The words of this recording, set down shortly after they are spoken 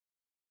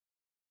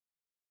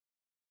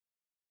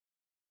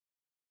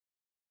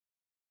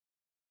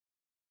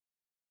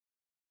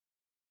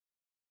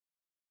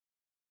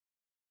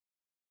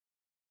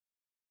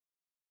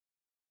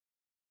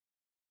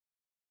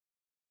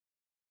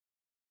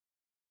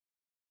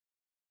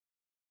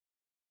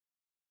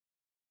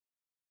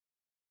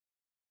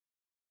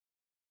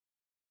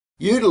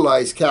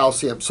utilize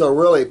calcium. So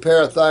really,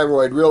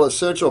 parathyroid, real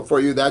essential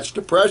for you. That's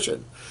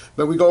depression.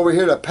 But we go over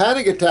here to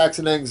panic attacks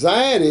and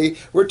anxiety.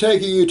 We're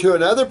taking you to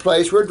another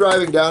place. We're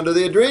driving down to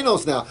the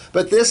adrenals now.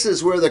 But this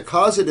is where the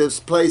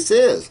causative place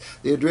is,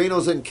 the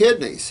adrenals and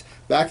kidneys,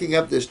 backing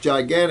up this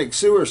gigantic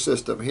sewer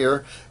system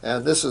here.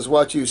 And this is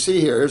what you see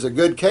here. Here's a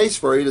good case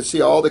for you to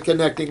see all the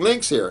connecting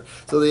links here.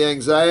 So the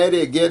anxiety,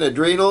 again,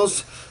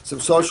 adrenals, some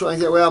social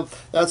anxiety. Well,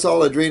 that's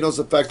all adrenals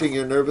affecting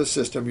your nervous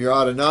system, your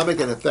autonomic,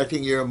 and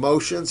affecting your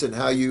emotions and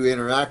how you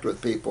interact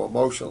with people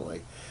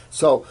emotionally.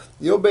 So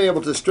you'll be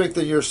able to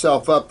strengthen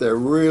yourself up there,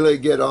 really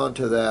get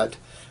onto that.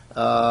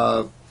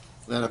 And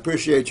I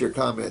appreciate your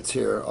comments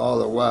here all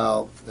the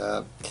while,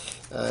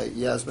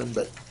 Yasmin.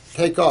 But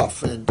take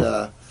off and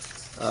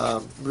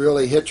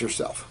really hit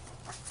yourself.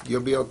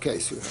 You'll be okay,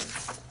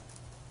 sweetheart.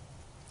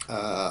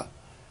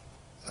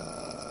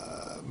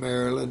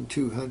 Maryland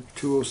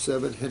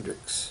 207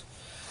 Hendricks.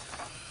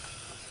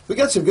 We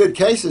got some good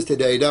cases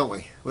today, don't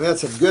we? We had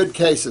some good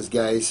cases,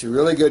 guys.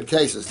 Really good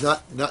cases.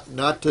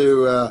 Not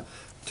to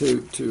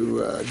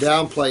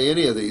downplay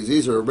any of these.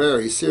 These are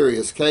very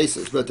serious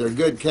cases, but they're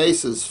good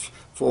cases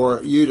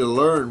for you to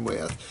learn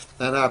with.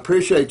 And I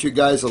appreciate you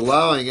guys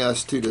allowing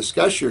us to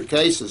discuss your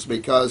cases,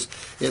 because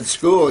in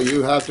school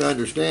you have to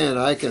understand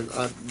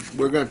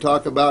we're going to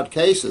talk about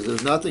cases.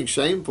 There's nothing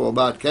shameful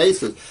about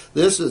cases.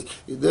 This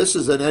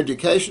is an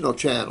educational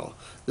channel.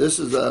 This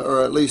is,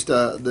 or at least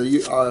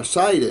our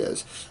site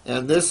is,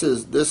 and this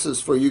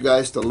is for you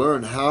guys to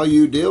learn how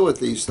you deal with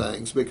these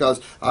things,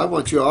 because I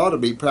want you all to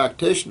be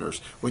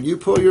practitioners. When you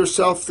pull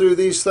yourself through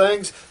these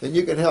things, then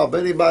you can help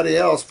anybody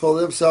else pull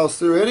themselves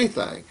through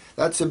anything.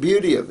 That's the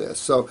beauty of this.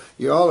 So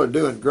you all are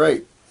doing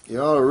great. You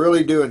all are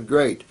really doing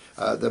great.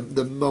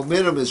 The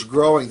momentum is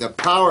growing. The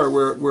power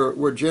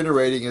we're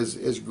generating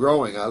is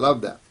growing. I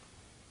love that.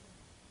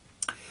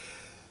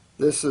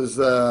 This is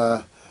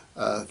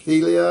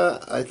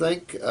Thelia, I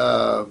think,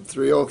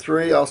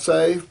 303, I'll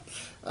say.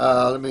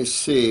 Let me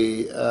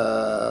see.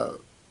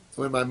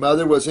 When my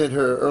mother was in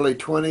her early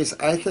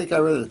 20s, I think I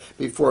read it,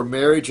 before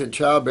marriage and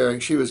childbearing,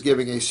 she was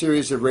giving a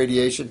series of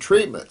radiation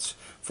treatments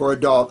for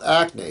adult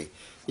acne.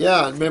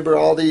 Yeah, and remember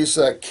all these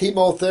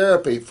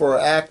chemotherapy for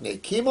acne.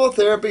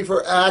 Chemotherapy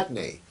for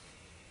acne.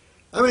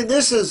 I mean,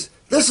 this is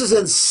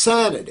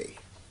insanity.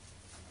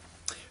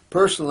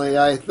 Personally,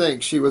 I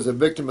think she was a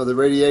victim of the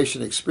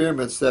radiation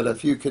experiments that a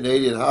few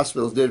Canadian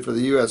hospitals did for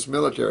the U.S.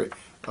 military.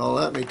 Oh,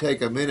 let me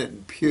take a minute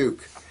and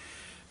puke.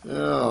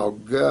 Oh,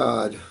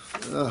 God.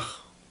 Ugh.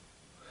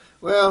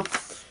 Well,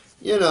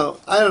 you know,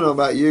 I don't know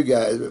about you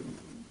guys, but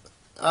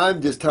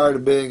I'm just tired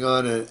of being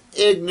on an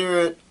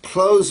ignorant,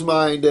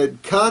 closed-minded,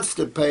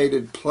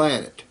 constipated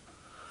planet.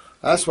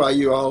 That's why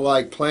you all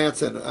like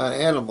plants and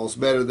animals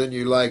better than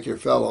you like your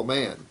fellow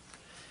man.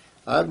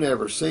 I've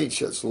never seen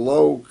such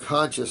low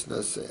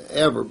consciousness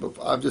ever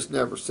before. I've just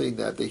never seen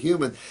that. The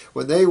human,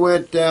 when they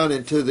went down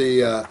into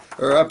the,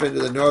 or up into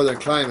the northern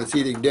climates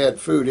eating dead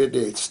food,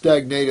 it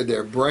stagnated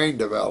their brain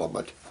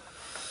development.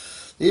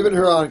 Even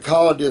her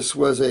oncologist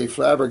was a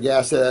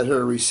flabbergasted at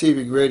her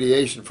receiving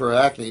radiation for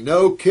acne.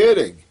 No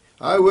kidding.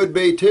 I would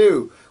be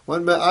too.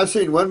 I've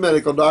seen one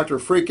medical doctor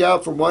freak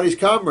out from what his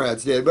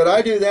comrades did, but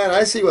I do that.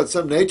 I see what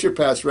some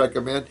naturopaths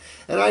recommend,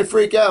 and I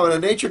freak out. When a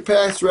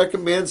naturopath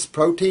recommends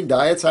protein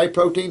diets,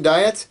 high-protein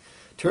diets,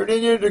 turn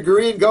in your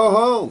degree and go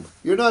home.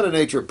 You're not a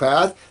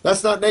naturopath.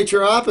 That's not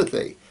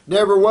naturopathy.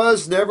 Never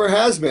was, never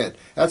has been.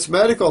 That's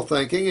medical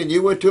thinking, and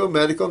you went to a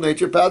medical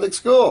naturopathic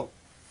school.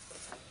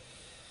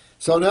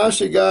 So now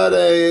she got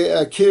a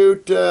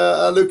acute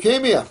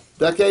leukemia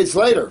decades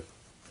later.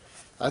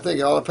 I think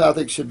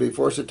allopathics should be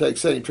forced to take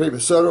same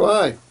treatment. So do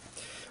I.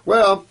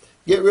 Well,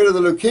 get rid of the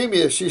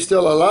leukemia. She's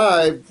still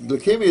alive.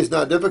 Leukemia is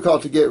not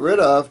difficult to get rid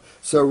of,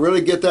 so really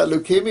get that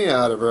leukemia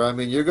out of her. I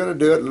mean, you're going to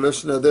do it.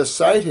 Listen to this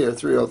site here,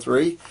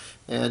 303,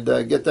 and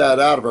get that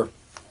out of her.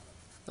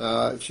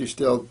 If she's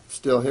still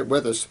here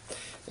with us,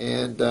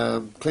 and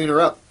clean her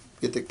up.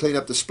 Clean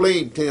up the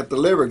spleen, clean up the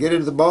liver, get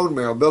into the bone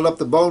marrow, build up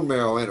the bone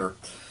marrow in her.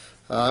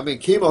 I mean,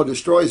 chemo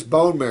destroys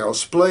bone marrow,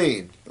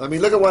 spleen. I mean,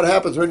 look at what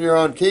happens when you're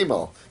on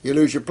chemo. You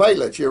lose your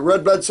platelets, your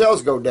red blood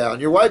cells go down,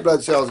 your white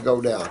blood cells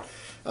go down.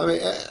 I mean,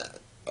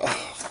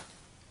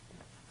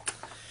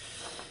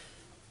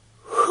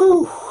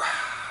 whew.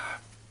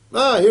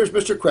 Here's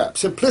Mr. Crap.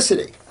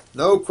 Simplicity.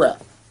 No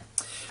crap.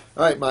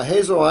 All right, my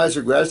hazel eyes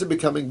are gradually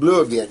becoming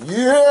blue again.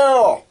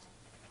 Yeah!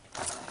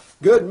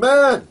 Good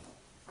man.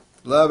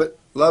 Love it,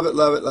 love it,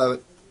 love it, love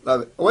it,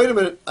 love it. Wait a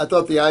minute. I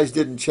thought the eyes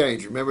didn't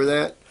change. Remember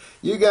that?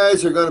 You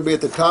guys are going to be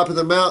at the top of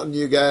the mountain,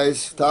 you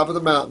guys. Top of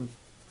the mountain.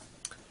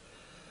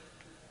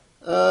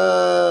 I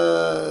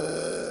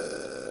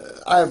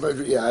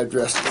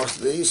addressed most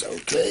of these.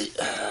 Okay.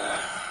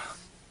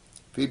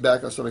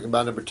 Feedback on something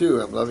about number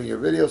 2. I'm loving your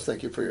videos.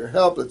 Thank you for your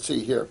help. Let's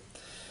see here.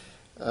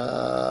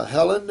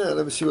 Helen,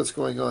 let me see what's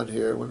going on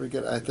here. When we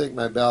get, I think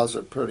my bowels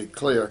are pretty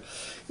clear.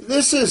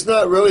 This is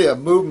not really a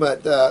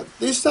movement.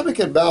 These stomach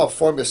and bowel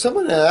formula.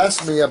 Someone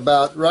asked me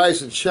about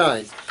Rise and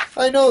Shine.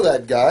 I know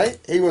that guy.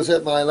 He was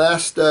at my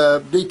last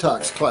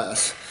detox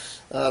class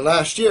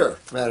last year,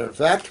 matter of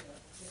fact.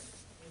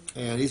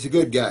 and he's a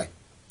good guy.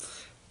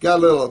 Got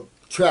a little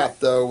trap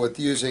though with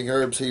using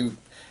herbs. I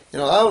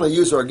only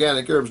use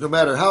organic herbs. No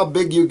matter how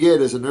big you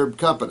get as an herb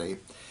company,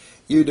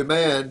 you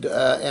demand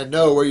and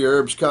know where your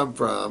herbs come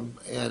from,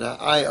 and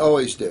I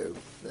always do.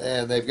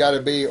 And they've got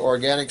to be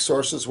organic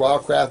sources,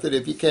 wild crafted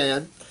if you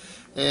can,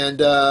 and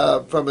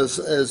from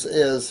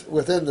as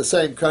within the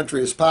same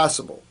country as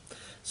possible.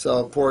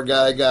 So poor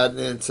guy got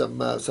in some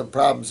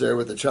problems there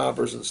with the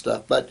chompers and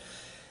stuff. But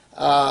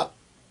I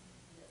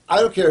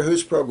don't care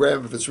whose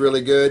program if it's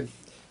really good.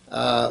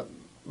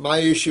 My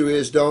issue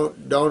is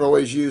don't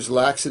always use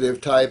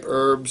laxative type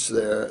herbs.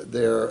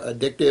 They're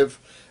addictive.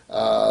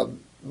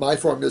 My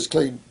formula is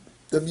clean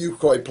the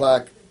mucoid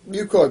plaque.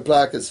 Mucoid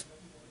plaque is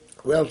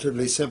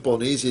relatively simple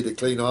and easy to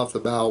clean off the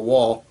bowel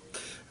wall.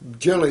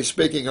 Generally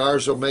speaking,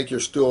 ours will make your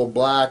stool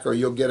black or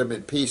you'll get them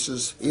in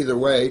pieces. Either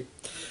way,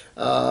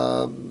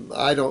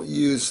 I do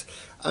use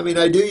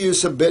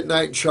some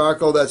bentonite and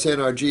charcoal that's in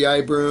our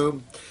GI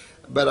broom,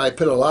 but I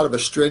put a lot of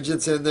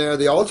astringents in there.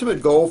 The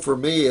ultimate goal for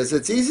me is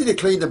it's easy to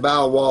clean the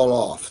bowel wall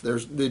off.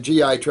 There's the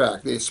GI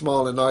tract, the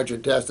small and large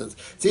intestines.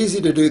 It's easy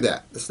to do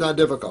that. It's not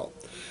difficult.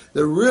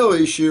 The real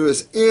issue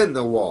is in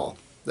the wall.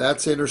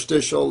 That's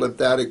interstitial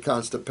lymphatic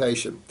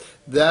constipation.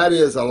 That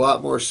is a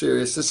lot more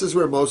serious. This is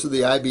where most of the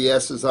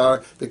IBSs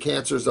are, the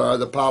cancers are,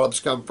 the polyps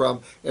come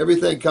from.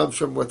 Everything comes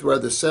from where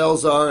the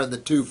cells are and the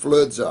two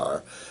fluids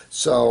are.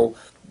 So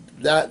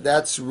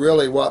that's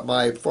really what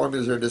my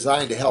formulas are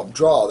designed to help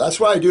draw. That's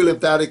why I do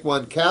lymphatic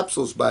 1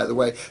 capsules, by the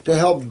way, to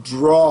help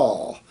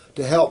draw,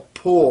 to help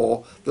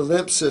pull the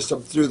lymph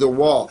system through the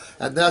wall.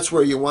 And that's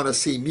where you want to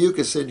see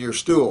mucus in your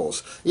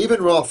stools.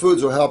 Even raw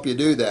foods will help you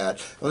do that.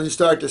 When you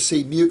start to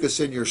see mucus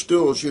in your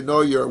stools, you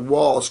know your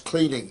wall is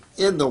cleaning,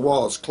 in the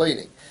wall is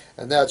cleaning.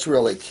 And that's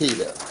really key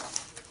there.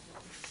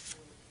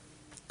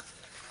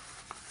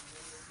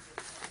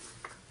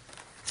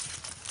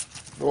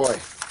 Boy,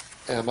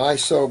 am I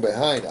so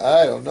behind.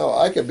 I don't know.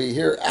 I could be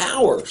here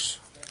hours.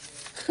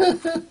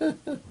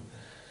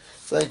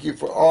 Thank you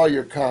for all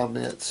your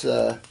comments.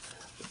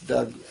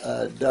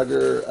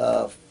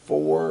 Duggar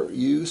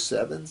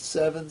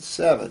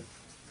 4U777.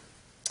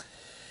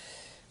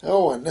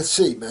 Oh, and let's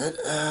see, man.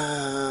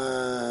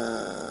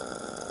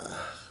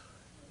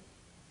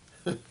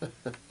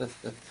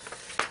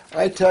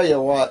 I tell you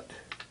what,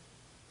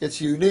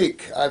 it's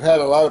unique. I've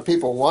had a lot of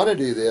people want to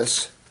do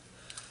this,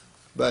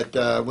 but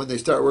when they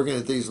start working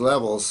at these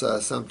levels,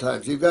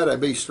 sometimes you've got to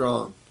be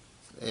strong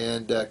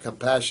and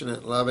compassionate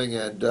and loving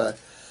and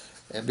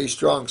be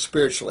strong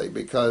spiritually,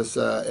 because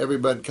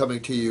everybody coming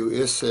to you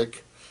is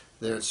sick.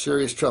 They're in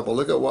serious trouble.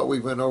 Look at what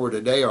we went over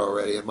today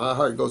already, and my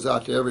heart goes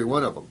out to every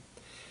one of them.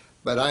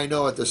 But I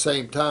know at the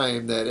same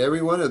time that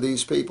every one of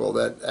these people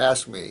that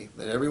ask me,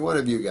 and every one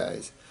of you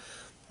guys,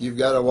 you've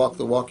got to walk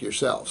the walk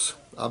yourselves.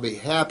 I'll be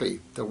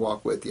happy to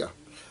walk with you,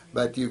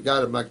 but you've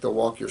got to make the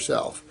walk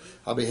yourself.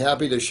 I'll be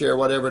happy to share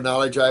whatever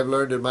knowledge I've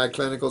learned in my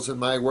clinicals and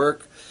my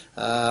work.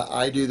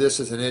 I do this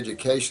as an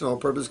educational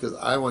purpose because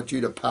I want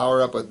you to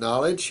power up with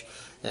knowledge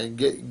and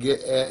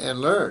get and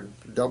learn.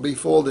 Don't be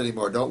fooled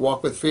anymore. Don't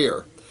walk with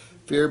fear.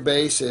 Fear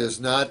base is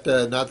not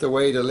the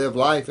way to live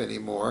life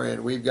anymore,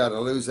 and we've got to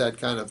lose that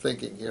kind of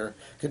thinking here.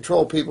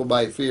 Control people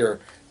by fear.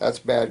 That's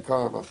bad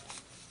karma.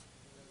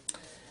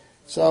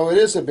 So it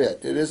is a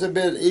bit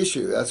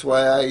issue. That's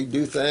why I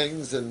do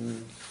things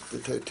and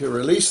to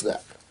release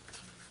that.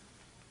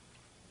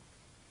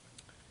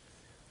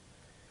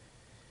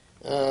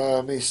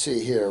 Let me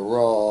see here.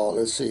 Raw.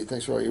 Let's see.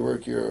 Thanks for all your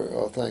work.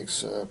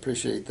 Thanks.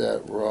 Appreciate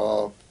that.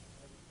 Raw.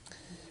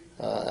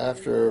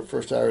 After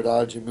first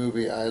iridology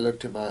movie, I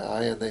looked in my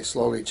eye and they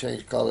slowly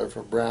changed color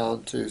from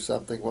brown to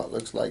something what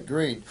looks like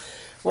green.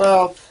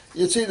 Well,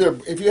 it's either,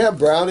 if you have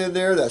brown in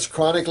there, that's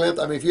chronic lymph.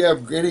 I mean, if you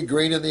have any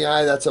green in the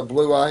eye, that's a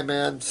blue eye,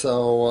 man.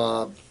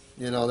 So,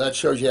 that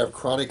shows you have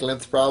chronic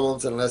lymph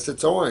problems unless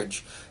it's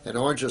orange. And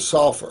orange is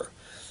sulfur.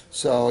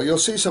 So you'll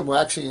see some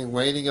waxing and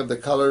waning of the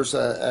colors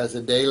as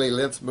a daily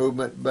lymph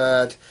movement,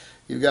 but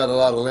you've got a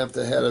lot of lymph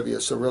ahead of you,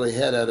 so really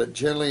head at it.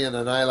 Generally in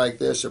an eye like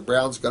this, the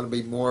brown's going to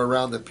be more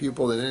around the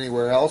pupil than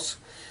anywhere else.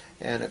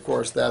 And of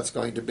course that's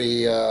going to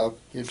be your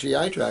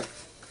GI tract.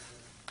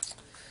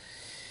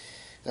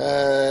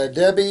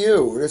 Debbie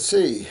U, let's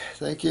see.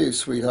 Thank you,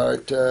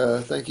 sweetheart.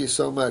 Thank you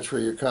so much for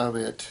your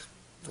comment.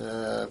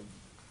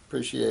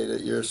 Appreciate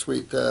it. You're a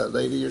sweet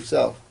lady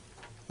yourself.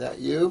 That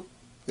you?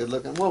 Good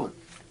looking woman.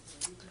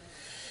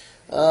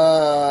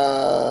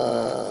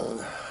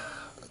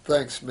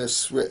 Thanks, Miss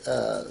Sweet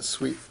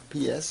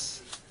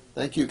PS.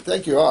 Thank you.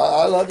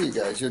 I love you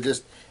guys.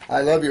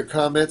 I love your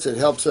comments. It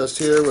helps us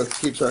here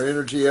keeps our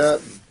energy up.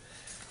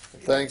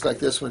 Things like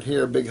this one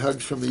here. Big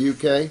hugs from the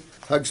UK.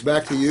 Hugs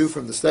back to you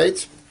from the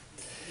States.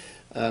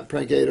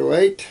 Prank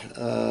 808.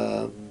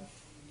 Let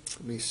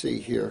me see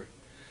here.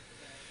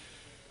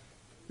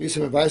 Need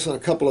some advice on a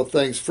couple of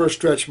things. First,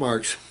 stretch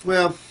marks.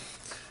 Well,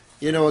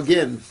 you know,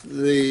 again,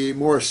 the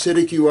more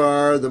acidic you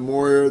are, the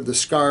more the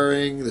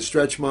scarring, the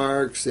stretch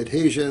marks,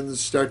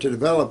 adhesions start to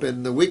develop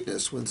in the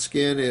weakness. When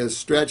skin is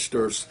stretched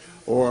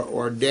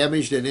or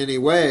damaged in any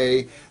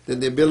way, then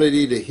the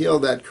ability to heal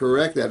that,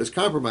 correct that, is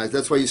compromised.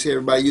 That's why you see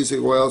everybody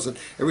using oils and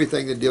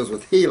everything that deals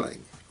with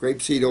healing.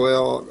 Grapeseed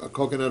oil,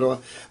 coconut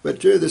oil. But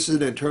true, this is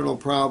an internal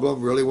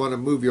problem. Really want to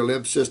move your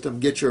lymph system,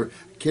 get your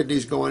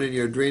kidneys going and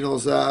your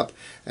adrenals up,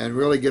 and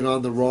really get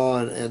on the raw.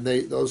 And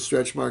those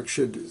stretch marks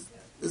should,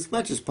 as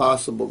much as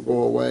possible,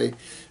 go away.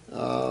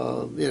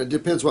 It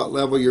depends what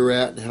level you're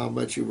at and how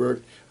much you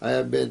work. I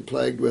have been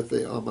plagued with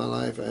it all my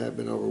life. I have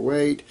been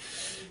overweight.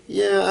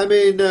 Yeah, I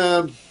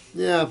mean,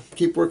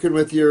 keep working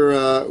with your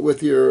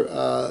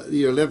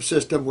lymph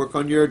system. Work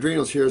on your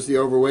adrenals. Here's the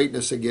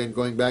overweightness again,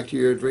 going back to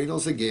your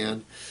adrenals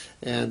again,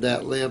 and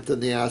that lymph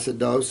and the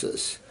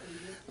acidosis.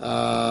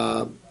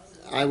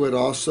 I would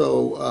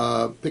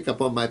also pick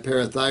up on my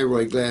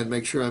parathyroid gland,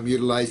 make sure I'm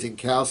utilizing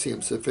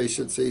calcium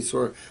sufficiency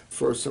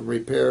for some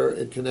repair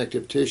and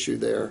connective tissue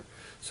there.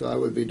 So I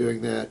would be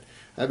doing that.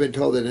 I've been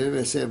told that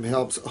MSM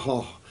helps.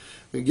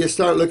 You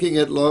start looking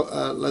at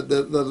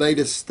the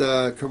latest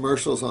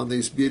commercials on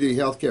these beauty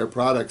healthcare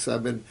products.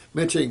 I've been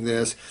mentioning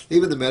this.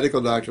 Even the medical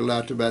doctor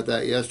laughed about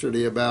that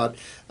yesterday, about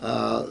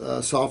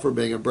sulfur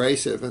being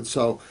abrasive. And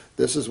so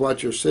this is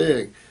what you're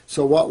seeing.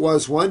 So what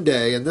was one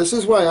day, and this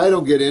is why I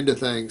don't get into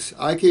things.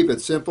 I keep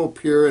it simple,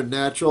 pure, and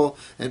natural,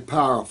 and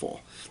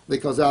powerful.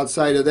 Because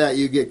outside of that,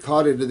 you get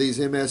caught into these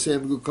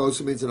MSM,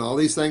 glucosamines, and all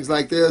these things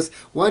like this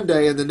one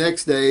day, and the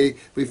next day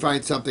we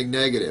find something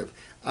negative.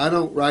 I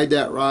don't ride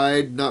that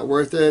ride, not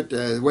worth it,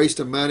 waste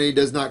of money,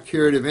 does not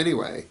curative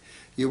anyway.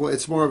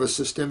 It's more of a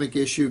systemic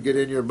issue. Get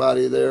in your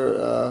body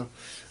there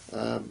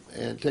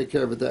and take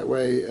care of it that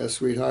way,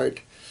 sweetheart.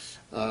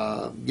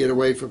 Get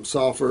away from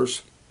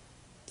sulfurs.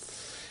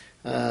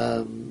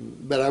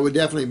 But I would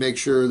definitely make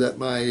sure that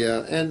my,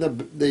 and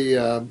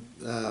the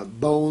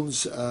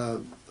bones,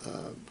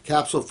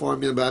 capsule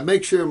formula, but I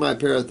make sure my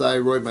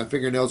parathyroid, my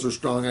fingernails are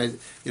strong. I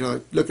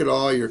look at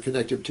all your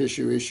connective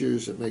tissue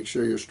issues and make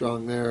sure you're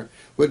strong there.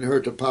 Wouldn't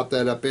hurt to pop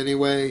that up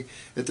anyway.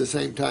 At the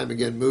same time,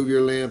 again, move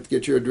your lymph,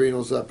 get your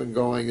adrenals up and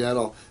going.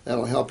 That'll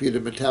help you to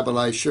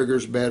metabolize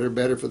sugars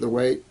better for the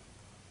weight.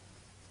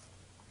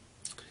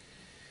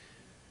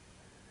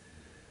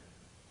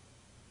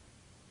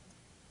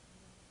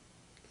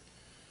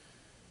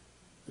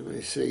 Let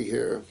me see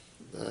here.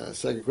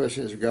 Second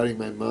question is regarding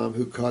my mom,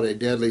 who caught a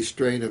deadly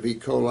strain of E.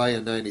 coli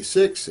in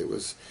 '96. It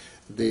was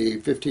the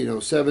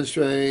 1507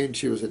 strain.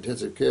 She was in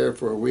intensive care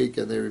for a week,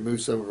 and they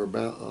removed some of her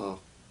bowel.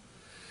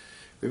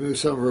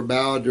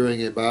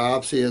 During a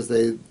biopsy, as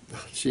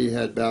she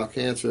had bowel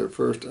cancer at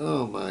first.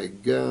 Oh my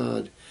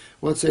God!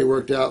 Once they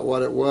worked out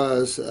what it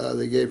was,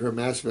 they gave her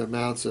massive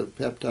amounts of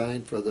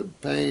peptide for the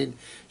pain.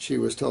 She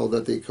was told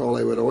that the E.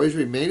 coli would always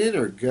remain in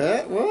her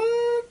gut. What?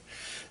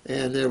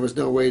 And there was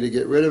no way to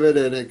get rid of it,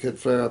 and it could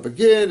flare up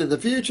again in the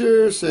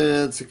future.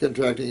 Since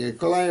contracting E.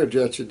 coli, her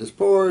ingestion is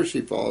poor.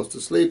 She falls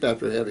to sleep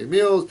after heavy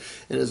meals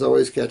and is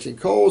always catching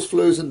colds,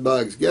 flus, and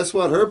bugs. Guess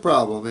what her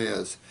problem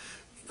is?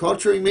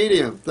 Culturing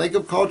medium. Think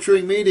of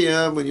culturing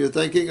medium when you're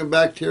thinking of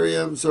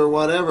bacteriums or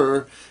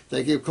whatever.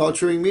 Think of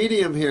culturing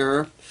medium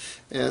here.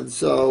 And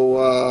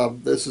so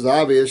this is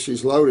obvious.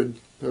 She's loaded.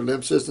 Her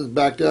lymph system's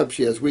backed up.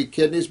 She has weak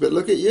kidneys. But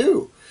look at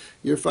you.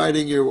 You're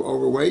fighting your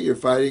overweight, you're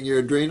fighting your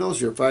adrenals,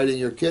 you're fighting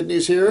your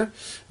kidneys here,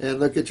 and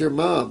look at your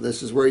mom.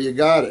 This is where you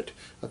got it.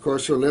 Of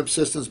course, her lymph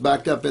system's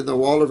backed up in the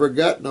wall of her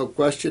gut, no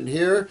question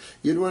here.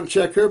 You'd want to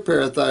check her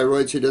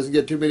parathyroid. She doesn't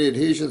get too many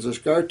adhesions or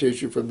scar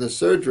tissue from this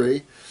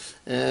surgery.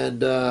 And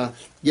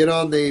get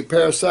on the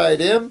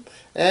Parasite M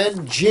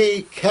and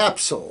G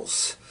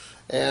capsules.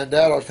 And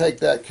that'll take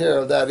that care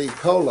of that E.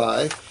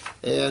 coli.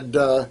 And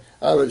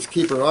I would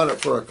keep her on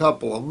it for a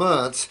couple of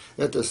months.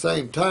 At the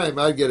same time,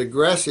 I'd get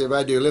aggressive.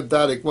 I'd do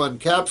lymphatic 1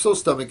 capsule,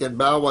 stomach and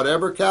bowel,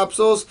 whatever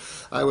capsules.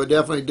 I would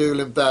definitely do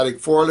lymphatic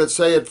 4, let's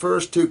say at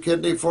first, 2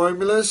 kidney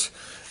formulas,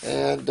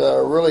 and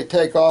really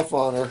take off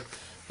on her.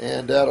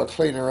 And that'll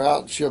clean her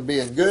out, and she'll be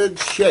in good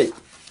shape.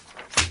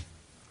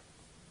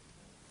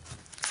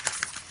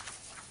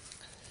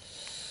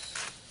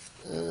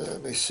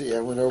 Let me see, I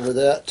went over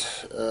that.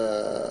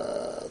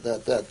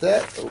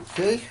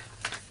 Okay.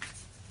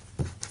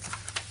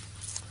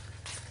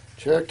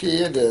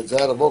 Cherokee Indians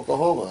out of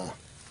Oklahoma.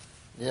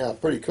 Yeah,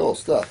 pretty cool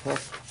stuff, huh?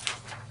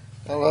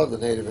 I love the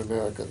Native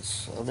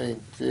Americans. I mean,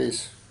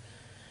 geez.